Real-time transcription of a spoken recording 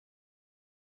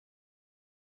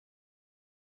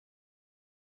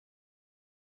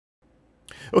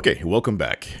Okay, welcome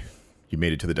back. You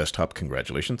made it to the desktop,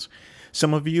 congratulations.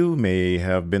 Some of you may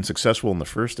have been successful in the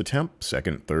first attempt,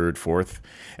 second, third, fourth.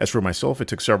 As for myself, it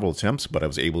took several attempts, but I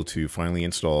was able to finally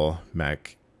install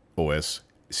macOS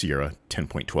Sierra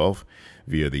 10.12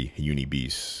 via the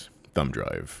UniBeast thumb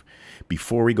drive.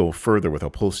 Before we go further with our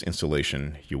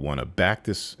post-installation, you want to back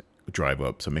this drive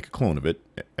up, so make a clone of it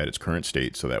at its current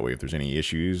state, so that way if there's any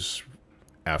issues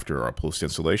after our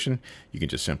post-installation, you can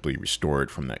just simply restore it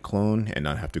from that clone and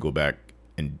not have to go back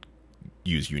and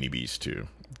use UniBeast to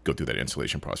go through that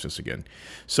installation process again.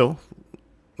 So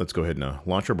let's go ahead and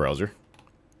launch our browser.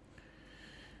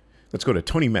 Let's go to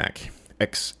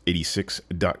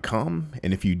TonyMacX86.com,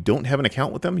 and if you don't have an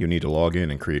account with them, you'll need to log in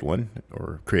and create one,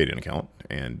 or create an account,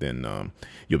 and then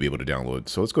you'll be able to download.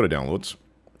 So let's go to downloads.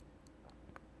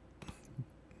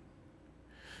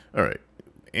 All right.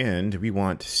 And we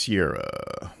want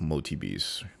Sierra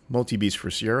MultiBeast. MultiBeast for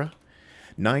Sierra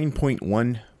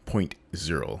 9.1.0.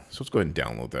 So let's go ahead and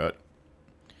download that.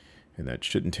 And that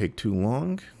shouldn't take too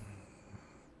long.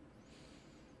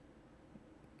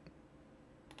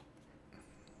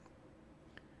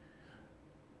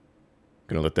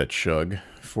 Gonna let that chug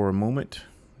for a moment.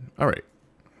 All right,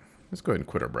 let's go ahead and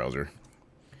quit our browser.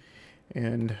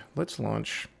 And let's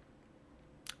launch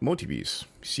MultiBeast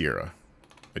Sierra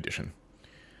Edition.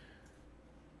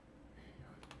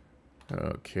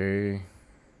 Okay.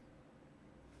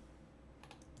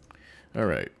 All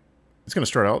right. It's going to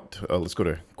start out. Let's go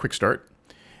to Quick Start.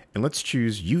 And let's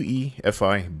choose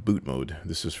UEFI boot mode.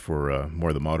 This is for more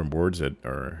of the modern boards that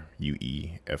are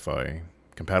UEFI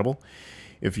compatible.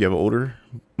 If you have an older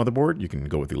motherboard, you can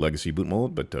go with the legacy boot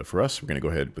mode. But for us, we're going to go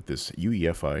ahead with this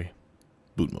UEFI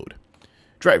boot mode.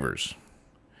 Drivers.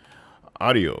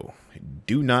 Audio.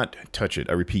 Do not touch it.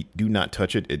 I repeat, do not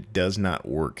touch it. It does not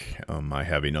work. I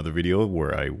have another video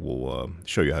where I will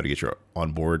show you how to get your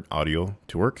onboard audio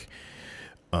to work.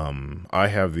 I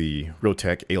have the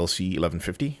Rotec ALC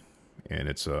 1150, and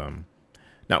it's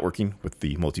not working with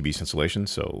the MultiBeast installation,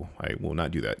 so I will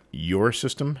not do that. Your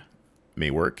system may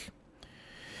work.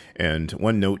 And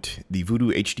one note, the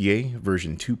VoodooHDA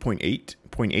version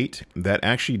 2.8.8, that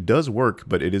actually does work,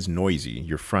 but it is noisy.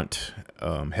 Your front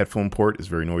headphone port is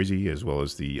very noisy, as well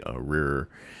as the rear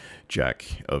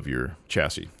jack of your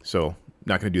chassis. So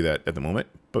not going to do that at the moment,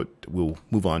 but we'll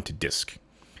move on to disk.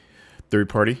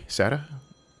 Third-party SATA.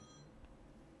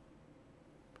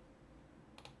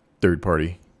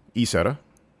 Third-party eSATA.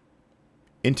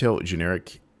 Intel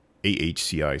generic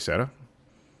AHCI SATA.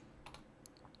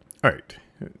 All right.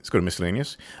 Let's go to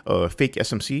miscellaneous. Fake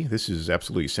SMC. This is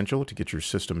absolutely essential to get your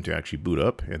system to actually boot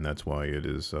up, and that's why it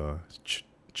is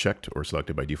checked or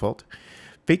selected by default.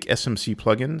 Fake SMC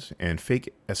plugins and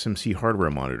fake SMC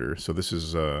hardware monitor. So this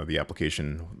is the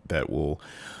application that will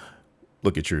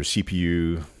look at your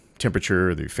CPU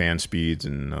temperature, the fan speeds,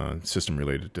 and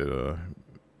system-related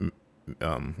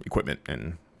equipment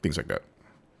and things like that.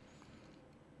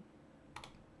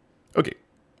 Okay.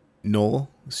 Null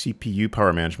CPU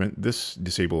power management. This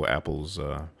disables Apple's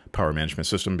power management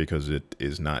system because it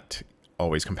is not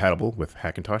always compatible with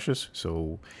Hackintoshes.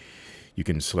 So you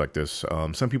can select this.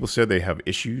 Some people said they have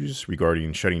issues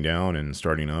regarding shutting down and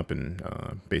starting up and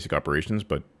basic operations,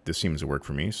 but this seems to work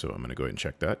for me, so I'm going to go ahead and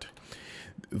check that.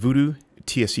 Voodoo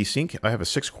TSC Sync. I have a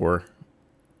 6-core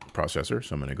processor,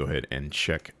 so I'm going to go ahead and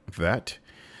check that.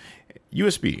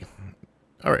 USB.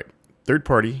 All right.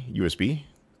 Third-party USB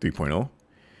 3.0.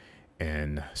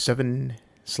 and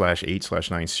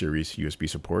 7/8/9 series USB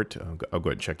support. I'll go ahead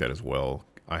and check that as well.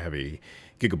 I have a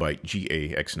Gigabyte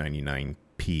GA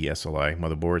x99P SLI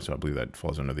motherboard, so I believe that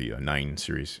falls under the 9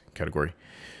 series category.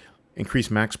 Increase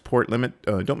max port limit.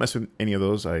 Don't mess with any of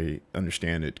those. I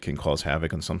understand it can cause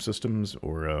havoc on some systems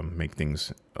or make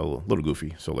things a little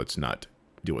goofy, so let's not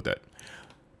deal with that.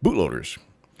 Bootloaders.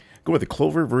 Go with the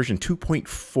Clover version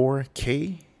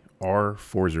 2.4K.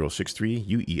 R4063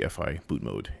 UEFI boot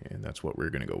mode, and that's what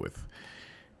we're going to go with.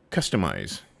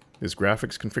 Customize this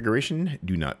graphics configuration.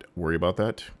 Do not worry about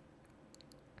that.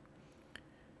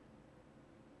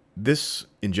 This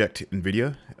inject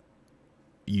NVIDIA.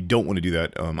 You don't want to do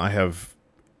that. I have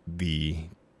the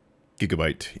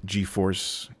Gigabyte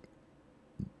GeForce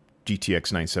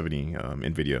GTX 970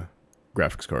 NVIDIA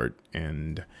graphics card,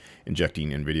 and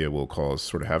injecting NVIDIA will cause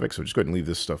sort of havoc. So just go ahead and leave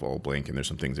this stuff all blank, and there's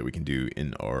some things that we can do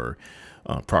in our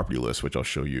property list, which I'll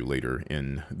show you later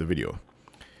in the video.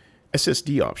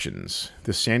 SSD options.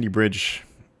 The Sandy Bridge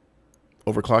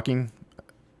overclocking.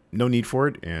 no need for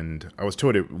it, and I was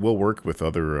told it will work with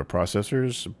other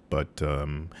processors, but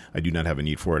I do not have a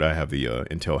need for it. I have the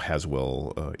Intel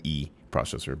Haswell E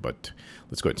processor, but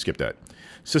let's go ahead and skip that.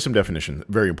 System definition,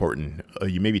 very important.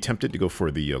 You may be tempted to go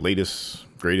for the latest,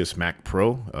 greatest Mac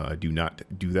Pro. Do not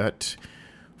do that.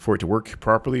 For it to work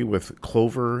properly with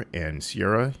Clover and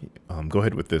Sierra, go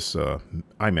ahead with this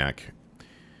iMac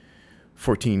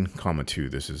 14,2.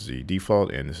 This is the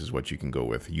default, and this is what you can go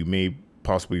with. You may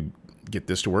possibly get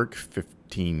this to work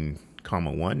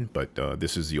 15,1, but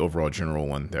this is the overall general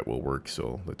one that will work,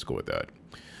 so let's go with that.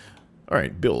 All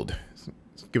right, build.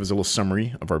 Give us a little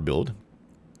summary of our build,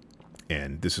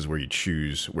 and this is where you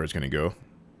choose where it's going to go.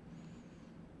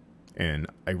 And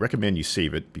I recommend you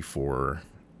save it before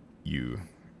you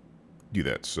do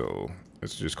that. So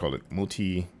let's just call it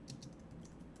multi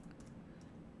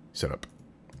setup,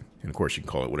 and of course you can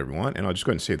call it whatever you want, and I'll just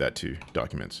go ahead and save that to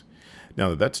documents. Now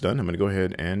that that's done, I'm going to go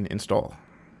ahead and install.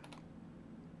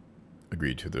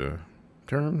 Agree to the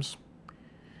terms,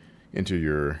 enter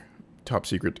your top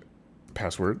secret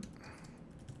password,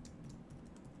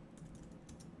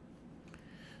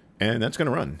 and that's going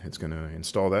to run. It's going to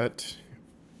install that.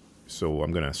 So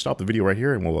I'm going to stop the video right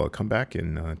here, and we'll come back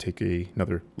and take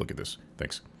another look at this.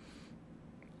 Thanks.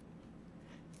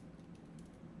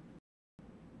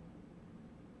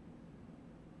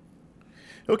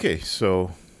 Okay,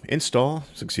 so install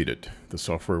succeeded. The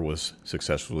software was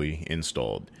successfully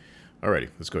installed. Alrighty,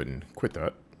 let's go ahead and quit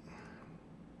that.